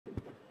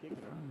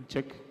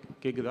Check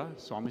கேக்குதா?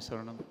 சுவாமி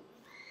சரணம்.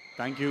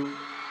 Thank you.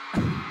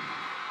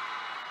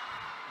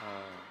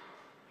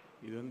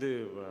 இது வந்து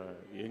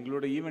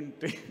எங்களோட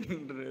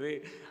ஈவெண்ட்ன்றதே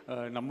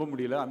நம்ப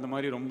முடியல. அந்த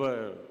மாதிரி ரொம்ப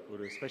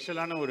ஒரு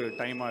ஸ்பெஷலான ஒரு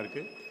டைமாக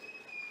இருக்குது.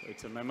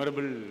 It's a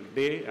memorable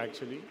day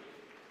actually.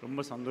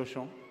 ரொம்ப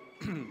சந்தோஷம்.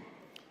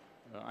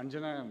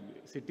 அஞ்சனா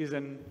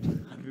சிட்டிசன்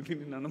அது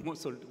என்னமோ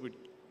சொல்லிட்டு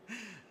போயிட்டு.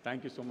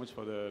 Thank you so much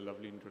for the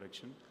lovely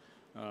introduction.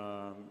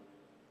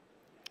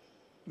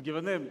 இங்கே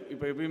வந்து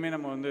இப்போ எப்பயுமே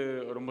நம்ம வந்து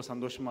ரொம்ப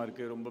சந்தோஷமாக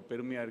இருக்குது, ரொம்ப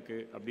பெருமையாக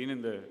இருக்குது அப்படின்னு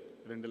இந்த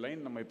 2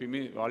 லைன் நம்ம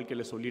எப்பயுமே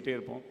வாழ்க்கையில் சொல்லிகிட்டே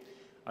இருப்போம்.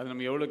 அது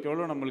நம்ம எவ்வளோக்கு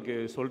எவ்வளோ நம்மளுக்கு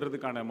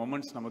சொல்கிறதுக்கான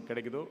மொமெண்ட்ஸ் நமக்கு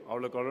கிடைக்குதோ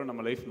அவ்வளோக்கு எவ்வளோ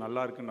நம்ம லைஃப்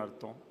நல்லா இருக்குன்னு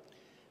அர்த்தம்.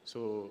 ஸோ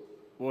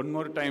ஒன்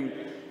மோர் டைம்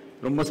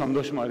ரொம்ப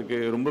சந்தோஷமாக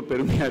இருக்குது, ரொம்ப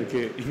பெருமையாக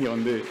இருக்குது இங்கே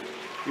வந்து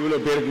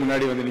இவ்வளோ பேருக்கு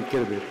முன்னாடி வந்து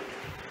நிற்கிறது.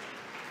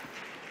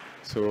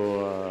 So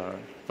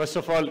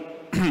first of all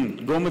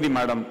Gomathi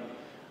madam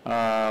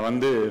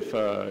வந்து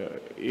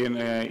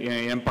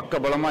என் பக்க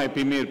பலமாக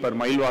எப்பயுமே இருப்பார்.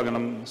 மயில்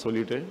வாகனம்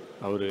சொல்லிட்டு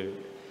அவர்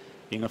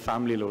எங்கள்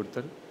ஃபேமிலியில்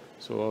ஒருத்தர்.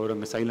 ஸோ அவர்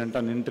அங்கே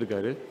சைலண்ட்டாக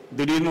நின்றுருக்காரு.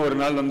 திடீர்னு ஒரு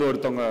நாள் வந்து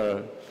ஒருத்தவங்க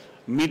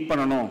மீட்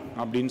பண்ணணும்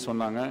அப்படின்னு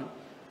சொன்னாங்க.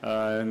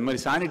 இந்த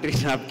மாதிரி சானிடரி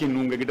நாப்கின்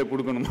உங்ககிட்ட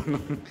கொடுக்கணுமா?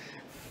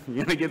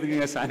 எனக்கு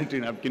எதுக்குங்க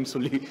சானிடரி நாப்கின்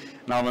சொல்லி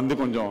நான் வந்து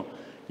கொஞ்சம்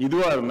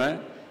இதுவாக இருந்தேன்.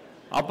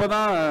 அப்போ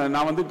தான்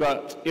நான் வந்து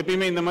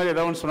எப்பயுமே இந்த மாதிரி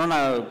ஏதாவது ஒன்று சொன்னால்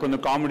நான்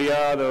கொஞ்சம்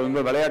காமெடியாக அதை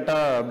வந்து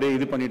விளையாட்டாக அப்படியே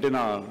இது பண்ணிவிட்டு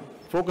நான்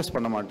ஃபோக்கஸ்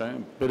பண்ண மாட்டேன்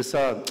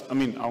பெருசாக. ஐ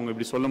மீன் அவங்க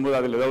இப்படி சொல்லும்போது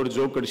அதில் ஏதாவது ஒரு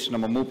ஜோக் அடிச்சு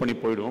நம்ம மூவ் பண்ணி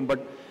போயிடுவோம்.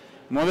 பட்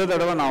முதல்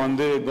தடவை நான்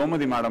வந்து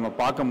கோமதி மேடமை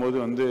பார்க்கும்போது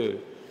வந்து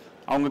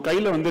அவங்க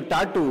கையில் வந்து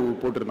டாட்டூ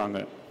போட்டிருந்தாங்க,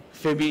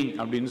 ஃபெபி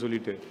அப்படின்னு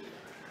சொல்லிட்டு.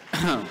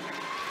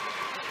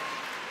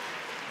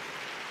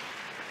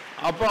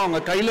 அப்போ அவங்க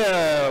கையில்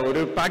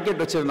ஒரு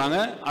பேக்கெட் வச்சுருந்தாங்க,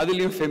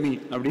 அதுலேயும் ஃபெமி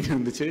அப்படின்னு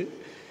இருந்துச்சு.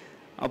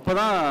 அப்போ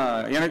தான்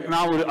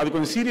நான் அது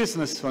கொஞ்சம்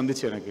சீரியஸ்னஸ்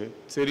வந்துச்சு எனக்கு.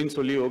 சரின்னு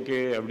சொல்லி ஓகே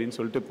அப்படின்னு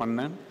சொல்லிட்டு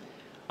பண்ணேன்.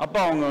 அப்போ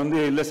அவங்க வந்து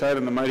இல்லை சார்,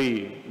 இந்த மாதிரி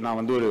நான்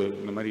வந்து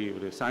இந்த மாதிரி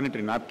ஒரு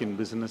சானிடரி நாப்கின்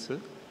பிஸ்னஸ்ஸு,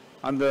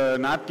 அந்த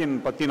நாப்கின்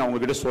பற்றி நான்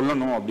உங்ககிட்ட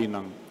சொல்லணும்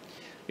அப்படின்னாங்க.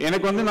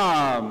 எனக்கு வந்து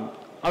நான்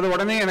அது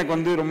உடனே எனக்கு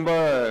வந்து ரொம்ப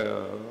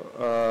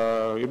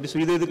எப்படி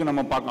சொல்லி இதுக்கு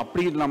நம்ம பார்க்க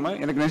அப்படி இல்லாமல்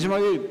எனக்கு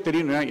நிஜமாவே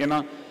தெரியும். ஏன்னா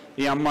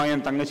என் அம்மா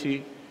என் தங்கச்சி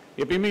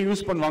எப்பயுமே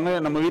யூஸ் பண்ணுவாங்க.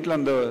 நம்ம வீட்டில்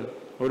அந்த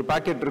ஒரு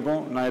பேக்கெட்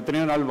இருக்கும், நான்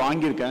எத்தனையோ நாள்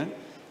வாங்கியிருக்கேன்.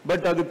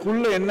 பட்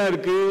அதுக்குள்ளே என்ன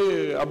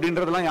இருக்குது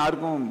அப்படின்றதெல்லாம்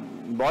யாருக்கும்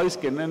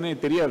பாய்ஸ்க்கு என்னன்னே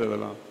தெரியாது.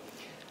 அதெல்லாம்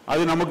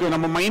அது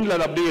நம்ம மைண்டில்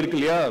அது அப்படியே இருக்கு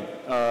இல்லையா?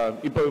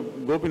 இப்போ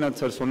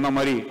கோபிநாத் சார் சொன்ன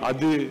மாதிரி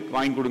அது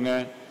வாங்கி கொடுங்க,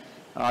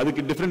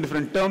 அதுக்கு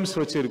டிஃப்ரெண்ட் டேர்ம்ஸ்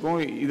வச்சுருக்கோம்.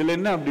 இதில்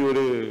என்ன அப்படி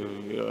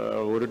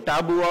ஒரு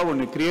டேபுவாக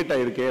ஒன்று கிரியேட்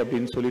ஆகிருக்கே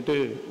அப்படின்னு சொல்லிட்டு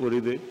ஒரு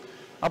இது.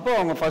 அப்போ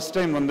அவங்க ஃபர்ஸ்ட்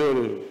டைம் வந்து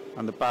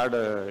அந்த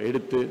பேடை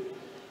எடுத்து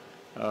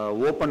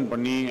ஓப்பன்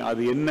பண்ணி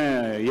அது என்ன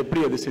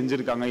எப்படி அது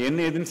செஞ்சுருக்காங்க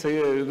என்ன எதுன்னு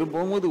இது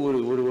போகும்போது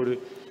ஒரு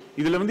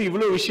இதில் வந்து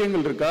இவ்வளோ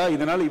விஷயங்கள் இருக்கா,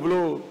 இதனால் இவ்வளோ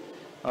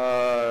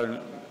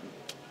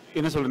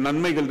என்ன சொல்ற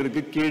நன்மைகள்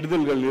இருக்குது,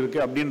 கெடுதல்கள்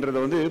இருக்குது அப்படின்றத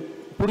வந்து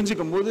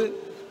புரிஞ்சுக்கும் போது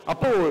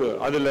அப்போ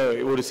அதில்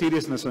ஒரு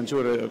சீரியஸ்னஸ்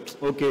வந்துச்சு.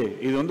 ஓகே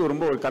இது வந்து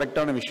ரொம்ப ஒரு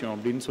கரெக்டான விஷயம்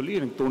அப்படின்னு சொல்லி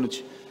எனக்கு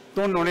தோணுச்சு.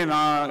 தோணுனோடனே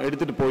நான்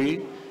எடுத்துகிட்டு போய்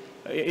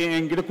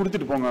என்கிட்ட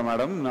கொடுத்துட்டு போங்க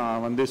மேடம்,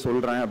 நான் வந்து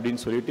சொல்கிறேன்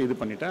அப்படின்னு சொல்லிட்டு இது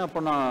பண்ணிட்டேன்.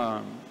 அப்போ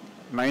நான்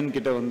நயன்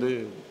கிட்ட வந்து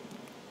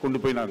கொண்டு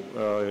போய் நான்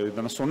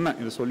இதை நான் சொன்னேன்,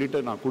 இதை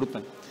சொல்லிவிட்டு நான்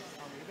கொடுத்தேன்.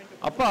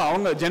 அப்போ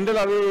அவங்க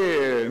ஜென்ரலாகவே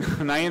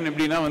நயன்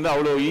எப்படின்னா வந்து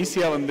அவ்வளோ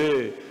ஈஸியாக வந்து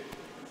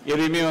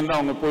எதையுமே வந்து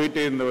அவங்க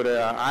போயிட்டு இந்த ஒரு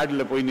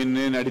ஆடில் போய்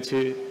நின்று நடித்து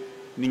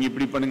நீங்கள்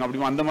இப்படி பண்ணுங்க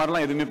அப்படி அந்த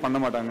மாதிரிலாம் எதுவுமே பண்ண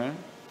மாட்டாங்க.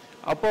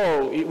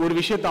 அப்போது ஒரு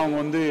விஷயத்தை அவங்க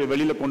வந்து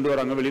வெளியில் கொண்டு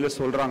வராங்க, வெளியில்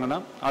சொல்கிறாங்கன்னா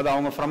அது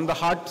அவங்க ஃப்ரம் த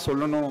ஹார்ட்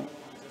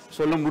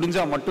சொல்ல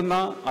முடிஞ்சால்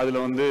மட்டும்தான் அதில்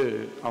வந்து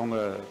அவங்க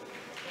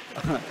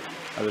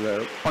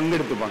அதில்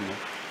பங்கெடுத்துப்பாங்க.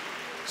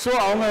 ஸோ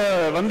அவங்க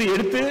வந்து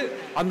எடுத்து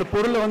அந்த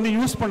பொருளை வந்து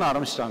யூஸ் பண்ண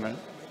ஆரம்பிச்சிட்டாங்க.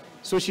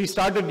 So she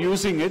started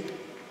using it.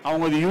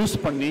 அவங்க அதை யூஸ்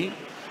பண்ணி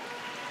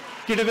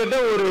கிட்டத்தட்ட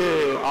ஒரு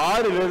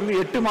 6 to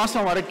 8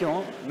 மாதம் வரைக்கும்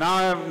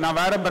நான்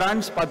வேற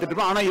பிராண்ட்ஸ் பார்த்துட்டு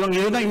இருப்பேன். ஆனால் இவங்க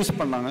இதுதான் யூஸ்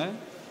பண்ணாங்க.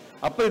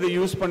 அப்போ இதை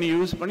யூஸ்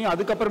பண்ணி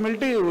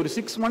அதுக்கப்புறமேல்ட்டு ஒரு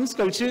 6 months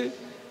கழிச்சு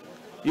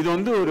இது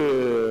வந்து ஒரு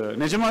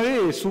நிஜமாவே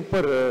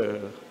சூப்பர்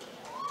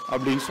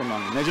அப்படின்னு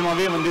சொன்னாங்க.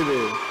 நிஜமாவே வந்து இது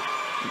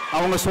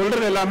அவங்க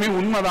சொல்றது எல்லாமே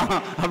உண்மைதான்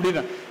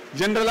அப்படின்னு.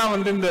 ஜென்ரலாக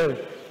வந்து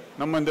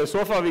நம்ம இந்த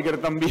சோஃபா விற்கிற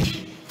தம்பி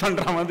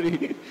பண்ற மாதிரி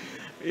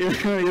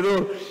ஏதோ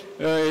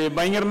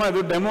பயங்கரமாக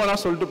ஏதோ டெமோலாம்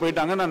சொல்லிட்டு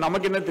போயிட்டாங்க.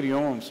 நமக்கு என்ன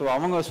தெரியும்? ஸோ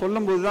அவங்க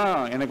சொல்லும்போது தான்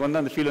எனக்கு வந்து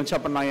அந்த ஃபீல் வந்துச்சு.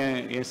 அப்போ நான்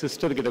என்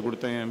சிஸ்டர் கிட்ட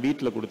கொடுத்தேன், என்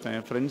வீட்டில் கொடுத்தேன்,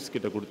 என் ஃப்ரெண்ட்ஸ்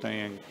கிட்ட கொடுத்தேன்,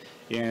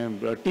 என்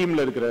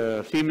டீமில் இருக்கிற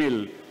ஃபீமேல்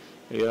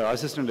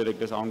அசிஸ்டன்ட்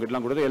டைரக்டர்ஸ்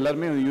அவங்ககிட்டலாம் கொடுத்து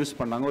எல்லாருமே யூஸ்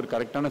பண்ணாங்க. ஒரு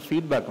கரெக்டான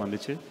ஃபீட்பேக்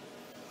வந்துச்சு.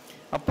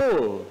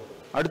 அப்போது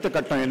அடுத்த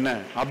கட்டம் என்ன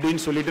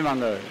அப்படின்னு சொல்லிட்டு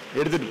நாங்கள்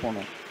எடுத்துகிட்டு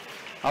போனோம்.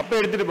 அப்போ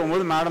எடுத்துகிட்டு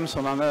போகும்போது மேடம்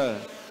சொன்னாங்க,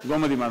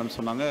 கோமதி மேடம்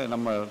சொன்னாங்க,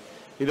 நம்ம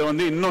இதை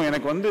வந்து இன்னும்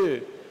எனக்கு வந்து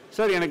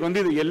சார் எனக்கு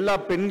வந்து இது எல்லா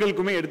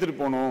பெண்களுக்குமே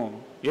எடுத்துகிட்டு போகணும்,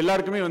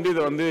 எல்லாருக்குமே வந்து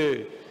இதை வந்து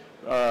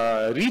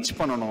ரீச்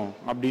பண்ணணும்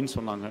அப்படின்னு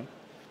சொன்னாங்க.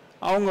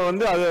 அவங்க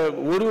வந்து அதை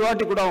ஒரு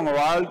வாட்டி கூட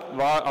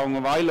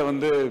அவங்க வாயில்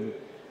வந்து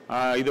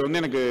இதை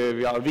வந்து எனக்கு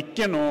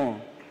விற்கணும்,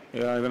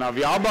 இதை நான்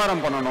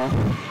வியாபாரம் பண்ணணும்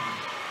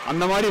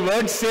அந்த மாதிரி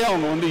வேர்ட்ஸே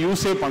அவங்க வந்து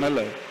யூஸே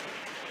பண்ணலை.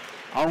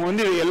 அவங்க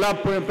வந்து எல்லா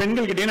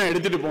பெண்கள்கிட்டையும் நான்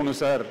எடுத்துகிட்டு போகணும்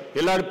சார்,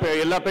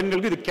 எல்லா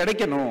பெண்களுக்கும் இது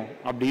கிடைக்கணும்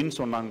அப்படின்னு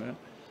சொன்னாங்க.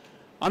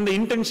 அந்த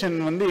இன்டென்ஷன்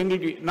வந்து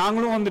எங்களுக்கு,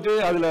 நாங்களும் வந்துட்டு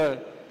அதில்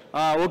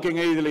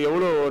ஓகேங்க இதில்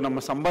எவ்வளோ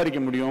நம்ம சம்பாதிக்க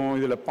முடியும்,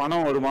 இதில்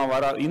பணம் வருமா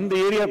வரா, இந்த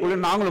ஏரியாக்குள்ளே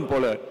நாங்களும்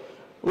போல,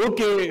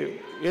 ஓகே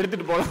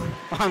எடுத்துகிட்டு போகலாம்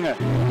வாங்க.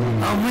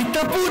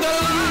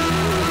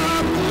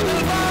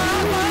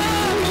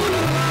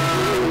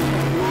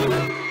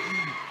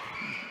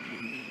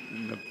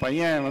 இந்த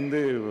பையன்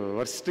வந்து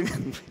வருஷத்து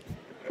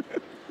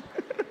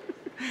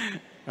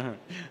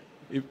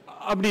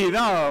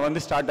அப்படிதான் வந்து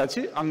ஸ்டார்ட்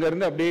ஆச்சு.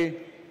 அங்கேருந்து அப்படியே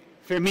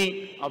ஃபெமி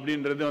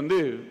அப்படின்றது வந்து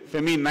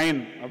Femi9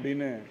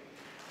 அப்படின்னு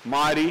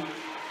மாறி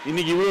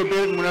இன்னைக்கு இவ்வளோ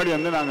பேருக்கு முன்னாடி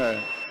வந்து நாங்கள்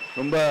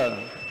ரொம்ப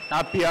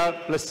ஹாப்பியாக,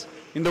 ப்ளஸ்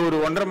இந்த ஒரு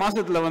 1.5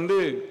 மாதத்தில் வந்து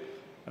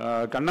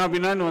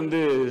கண்ணாபின்னான்னு வந்து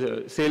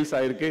சேல்ஸ்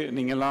ஆகிருக்கு.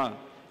 நீங்கள்லாம்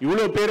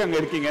இவ்வளோ பேர்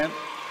அங்கே இருக்கீங்க.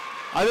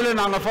 அதில்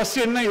நாங்கள்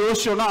ஃபர்ஸ்ட் என்ன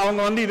யோசிச்சோன்னா,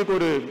 அவங்க வந்து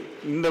இதுக்கு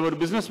இந்த ஒரு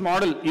பிஸ்னஸ்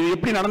மாடல் இது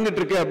எப்படி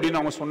நடந்துட்டு இருக்கு அப்படின்னு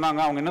அவங்க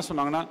சொன்னாங்க. அவங்க என்ன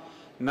சொன்னாங்கன்னா,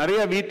 நிறைய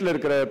வீட்டில்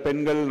இருக்கிற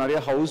பெண்கள், நிறைய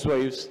ஹவுஸ்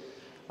ஒய்ஃப்ஸ்,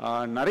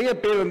 நிறைய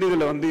பேர் வந்து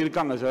இதில் வந்து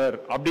இருக்காங்க சார்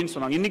அப்படின்னு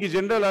சொன்னாங்க. இன்னைக்கு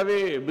ஜென்ரலாகவே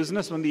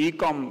பிஸ்னஸ் வந்து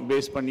இகாம்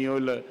பேஸ் பண்ணியோ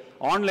இல்லை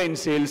ஆன்லைன்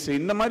சேல்ஸ்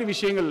இந்த மாதிரி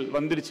விஷயங்கள்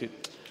வந்துருச்சு.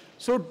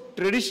 ஸோ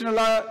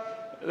ட்ரெடிஷ்னலாக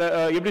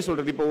எப்படி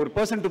சொல்கிறது, இப்போ ஒரு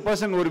பர்சன் டு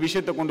பர்சன் ஒரு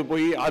விஷயத்தை கொண்டு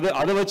போய்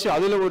அதை வச்சு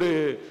அதில் ஒரு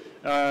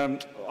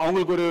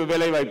அவங்களுக்கு ஒரு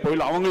வேலை வாய்ப்போ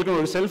இல்லை அவங்களுக்கு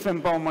ஒரு செல்ஃப்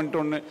எம்பவர்மெண்ட்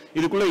ஒன்று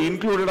இதுக்குள்ளே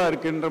இன்க்ளூடடாக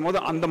இருக்குன்ற போது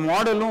அந்த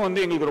மாடலும்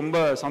வந்து எங்களுக்கு ரொம்ப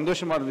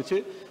சந்தோஷமாக இருந்துச்சு.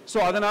 ஸோ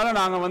அதனால்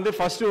நாங்கள் வந்து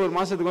ஃபஸ்ட்டு 1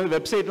 மாதத்துக்கு வந்து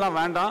வெப்சைட்லாம்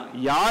வேண்டாம்,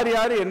 யார்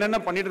யார் என்னென்ன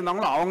பண்ணிட்டு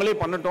இருந்தாங்களோ அவங்களே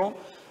பண்ணட்டும்,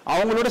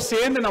 அவங்களோட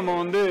சேர்ந்து நம்ம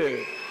வந்து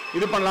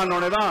இது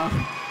பண்ணலான்னோடனே தான்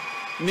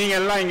நீங்கள்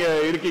எல்லாம் இங்கே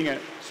இருக்கீங்க.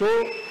 ஸோ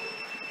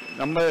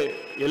நம்ம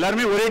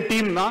எல்லாருமே ஒரே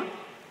டீம் தான்.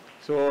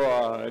 ஸோ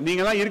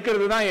நீங்கள்லாம்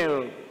இருக்கிறது தான்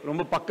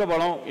ரொம்ப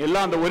பக்கபலம்.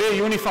 எல்லாம் அந்த ஒரே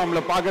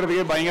யூனிஃபார்மில்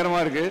பார்க்குறதுக்கே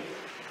பயங்கரமாக இருக்குது.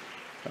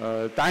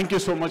 Thank you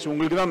so much.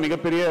 உங்களுக்கு தான்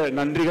மிகப்பெரிய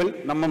நன்றிகள்.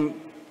 நம்ம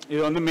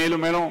இது வந்து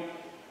மேலும் மேலும்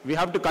we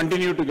have to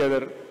continue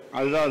together.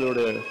 அதுதான் அதோட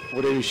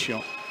ஒரே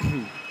விஷயம்.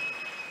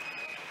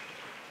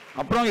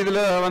 அப்புறம்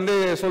இதில் வந்து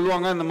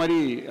சொல்லுவாங்க இந்த மாதிரி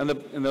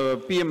இந்த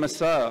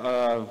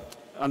பிஎம்எஸ்ஸாக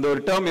அந்த ஒரு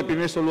டேர்ம்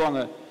எப்பயுமே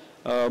சொல்லுவாங்க,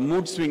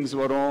 மூட் ஸ்விங்ஸ்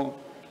வரும்.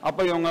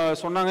 அப்போ இவங்க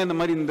சொன்னாங்க இந்த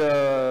மாதிரி இந்த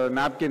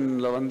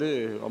நாப்கின்ல வந்து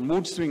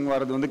மூட் ஸ்விங்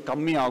வர்றது வந்து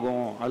கம்மி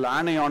ஆகும், அதில்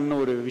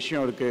ஆனையான்னு ஒரு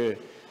விஷயம் இருக்குது,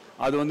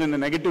 அது வந்து இந்த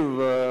நெகட்டிவ்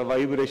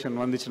வைப்ரேஷன்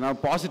வந்துச்சுன்னா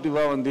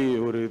பாசிட்டிவாக வந்து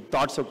ஒரு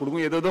தாட்ஸை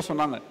கொடுக்கும், ஏதோ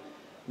சொன்னாங்க.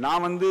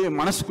 நான் வந்து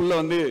மனசுக்குள்ளே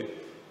வந்து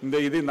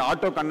இந்த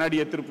ஆட்டோ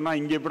கண்ணாடியை திருப்பினா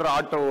இங்கே எப்படி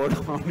ஆட்டோ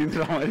ஓடும்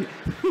அப்படின்ற மாதிரி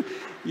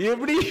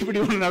எப்படி இப்படி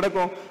ஒன்று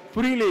நடக்கும்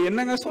புரியல,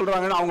 என்னங்க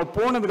சொல்கிறாங்கன்னு. அவங்க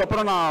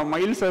போனதுக்கப்புறம் நான்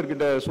மயில்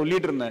சார்கிட்ட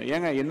சொல்லிட்டு இருந்தேன்,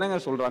 ஏங்க என்னங்க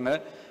சொல்கிறாங்க,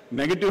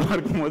 நெகட்டிவாக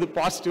இருக்கும்போது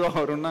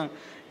பாசிட்டிவாக வரும்னா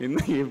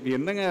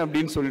என்னங்க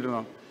அப்படின்னு சொல்லிட்டு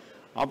இருந்தோம்.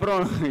 அப்புறம்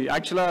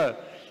ஆக்சுவலாக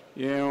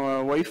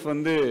என் ஒய்ஃப்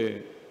வந்து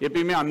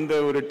எப்பயுமே அந்த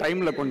ஒரு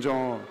டைமில்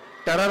கொஞ்சம்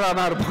டெரராக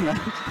தான் இருப்பாங்க.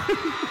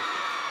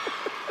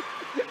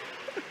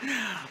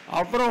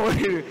 அப்புறம்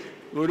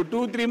ஒரு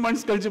 2-3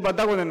 months கழிச்சு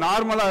பார்த்தா கொஞ்சம்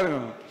நார்மலாக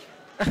இருக்கும்.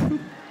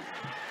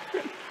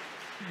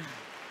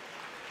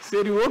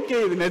 சரி ஓகே,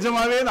 இது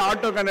நிஜமாவே இந்த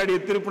ஆட்டோ கண்ணாடியை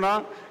திருப்பினா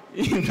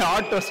இந்த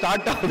ஆட்டோ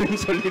ஸ்டார்ட் ஆகுதுன்னு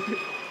சொல்லிட்டு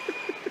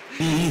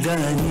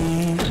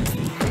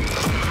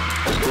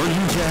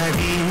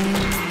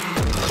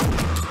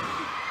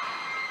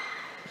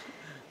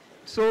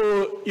ஸோ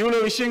இவ்வளோ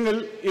விஷயங்கள்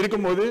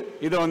இருக்கும்போது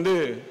இதை வந்து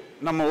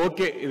நம்ம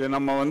ஓகே, இதை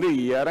நம்ம வந்து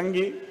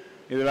இறங்கி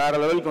இது வேற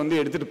லெவலுக்கு வந்து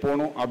எடுத்துகிட்டு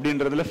போகணும்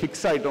அப்படின்றதுல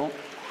ஃபிக்ஸ் ஆகிட்டோம்.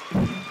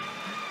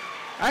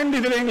 அண்ட்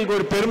இதில் எங்களுக்கு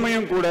ஒரு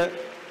பெருமையும் கூட.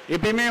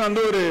 எப்பயுமே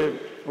வந்து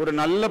ஒரு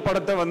நல்ல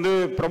படத்தை வந்து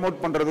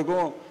ப்ரமோட்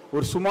பண்ணுறதுக்கும்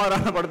ஒரு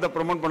சுமாரான படத்தை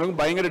ப்ரமோட்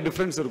பண்ணுறதுக்கும் பயங்கர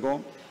டிஃப்ரென்ஸ் இருக்கும்.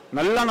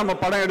 நல்லா நம்ம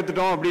படம்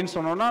எடுத்துட்டோம் அப்படின்னு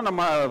சொன்னோம்னா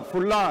நம்ம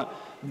ஃபுல்லாக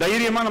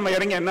தைரியமாக நம்ம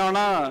இறங்கி என்ன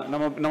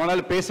வேணால்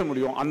நம்மளால பேச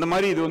முடியும். அந்த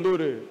மாதிரி இது வந்து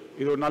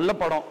இது ஒரு நல்ல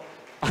படம்,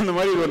 அந்த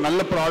மாதிரி இது ஒரு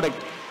நல்ல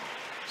ப்ராடக்ட்.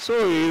 ஸோ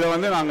இதை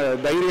வந்து நாங்கள்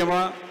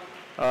தைரியமாக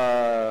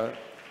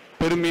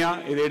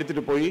பெருமையாக இதை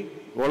எடுத்துகிட்டு போய்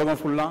உலகம்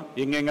ஃபுல்லாக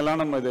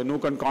எங்கெங்கெல்லாம் நம்ம இதை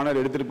நூக் அண்ட் கார்னர்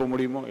எடுத்துகிட்டு போக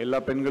முடியுமோ எல்லா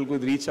பெண்களுக்கும்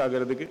இது ரீச்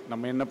ஆகிறதுக்கு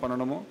நம்ம என்ன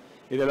பண்ணணுமோ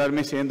இது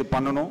எல்லாருமே சேர்ந்து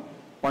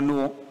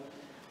பண்ணுவோம்.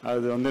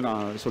 அது வந்து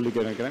நான்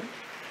சொல்லிக்க நினைக்கிறேன்.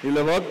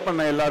 இதில் ஒர்க்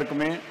பண்ண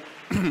எல்லாருக்குமே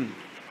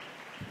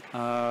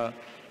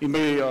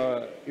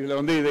இதில்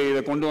வந்து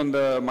இதை கொண்டு வந்த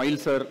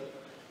மயில் சார்,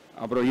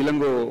 அப்புறம்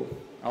இளங்கோ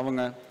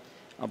அவங்க,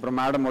 அப்புறம்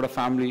மேடமோட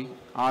ஃபேமிலி,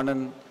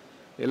 ஆனந்த்,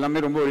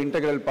 எல்லாமே ரொம்ப ஒரு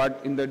இன்டெக்ரல் பார்ட்.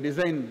 இந்த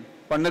டிசைன்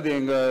பண்ணது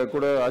எங்கள்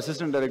கூட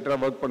அசிஸ்டன்ட்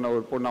டைரக்டராக ஒர்க் பண்ண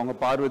ஒரு பொண்ணு, அவங்க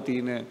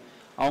பார்வதின்னு,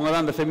 அவங்க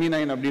தான் அந்த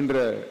Femi9 அப்படின்ற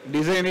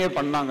டிசைனே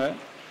பண்ணாங்க.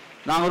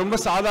 நாங்கள் ரொம்ப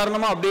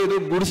சாதாரணமாக அப்படியே ஏதோ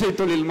குடிசை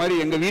தொழில் மாதிரி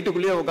எங்கள்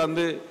வீட்டுக்குள்ளேயே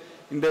உட்காந்து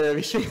இந்த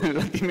விஷயம்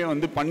எல்லாத்தையுமே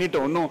வந்து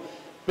பண்ணிட்டோம். ஒன்றும்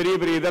பெரிய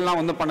பெரிய இதெல்லாம்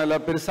வந்து பண்ணலை,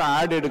 பெருசாக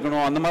ஆட்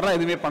எடுக்கணும் அந்த மாதிரிலாம்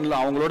எதுவுமே பண்ணல.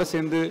 அவங்களோட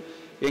சேர்ந்து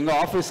எங்கள்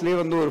ஆஃபீஸ்லேயே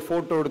வந்து ஒரு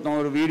ஃபோட்டோ எடுத்தோம்,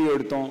 ஒரு வீடியோ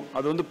எடுத்தோம்,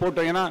 அது வந்து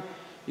போட்டோம். ஏன்னா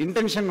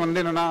இன்டென்ஷன் வந்து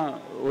என்னென்னா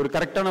ஒரு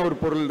கரெக்டான ஒரு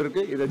பொருள்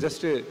இருக்குது, இதை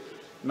ஜஸ்ட்டு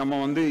நம்ம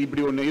வந்து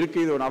இப்படி ஒன்று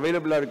இருக்குது, இது ஒன்று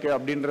அவைலபிளாக இருக்குது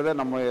அப்படின்றத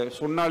நம்ம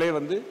சொன்னாலே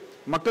வந்து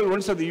மக்கள்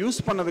ஒன்ஸ் அது யூஸ்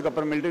பண்ணதுக்கு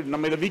அப்புறமேட்டு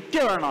நம்ம இதை விற்க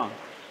வேணாம்,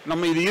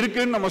 நம்ம இது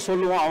இருக்குன்னு நம்ம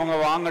சொல்லுவோம், அவங்க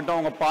வாங்கட்டும்,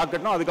 அவங்க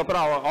பார்க்கட்டும்,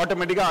 அதுக்கப்புறம்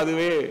ஆட்டோமேட்டிக்காக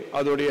அதுவே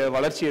அதோடைய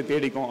வளர்ச்சியை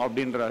தேடிக்கும்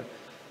அப்படின்ற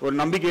ஒரு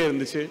நம்பிக்கை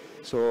இருந்துச்சு.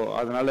 ஸோ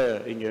அதனால்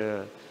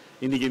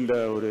இன்னைக்கு இந்த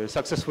ஒரு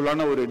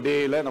சக்ஸஸ்ஃபுல்லான ஒரு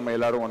டேயில் நம்ம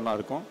எல்லாரும் ஒன்றா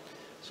இருக்கோம்.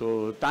 So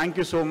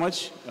thank you so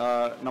much.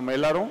 நம்ம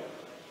எல்லாரும்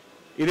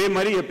இதே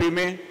மாதிரி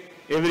எப்பயுமே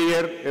எவ்ரி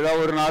இயர்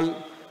ஏதாவது ஒரு நாள்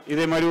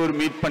இதே மாதிரி ஒரு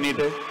மீட்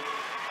பண்ணிட்டு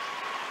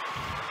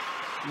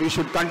we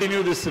should continue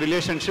this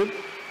relationship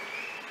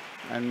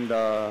and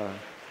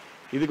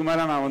இதுக்கு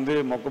மேலே நான் வந்து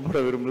மொக்கப்பட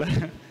விரும்பல.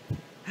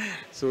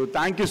 So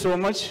thank you so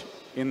much.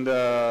 இந்த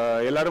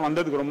எல்லாரும்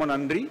வந்ததுக்கு ரொம்ப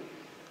நன்றி.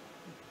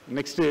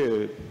 நெக்ஸ்ட்டு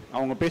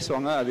அவங்க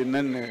பேசுவாங்க, அது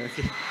என்னன்னு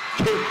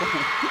கேட்போம்.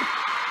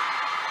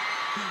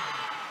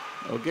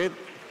 Okay,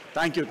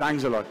 thank you,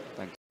 thanks a lot.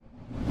 Thank you.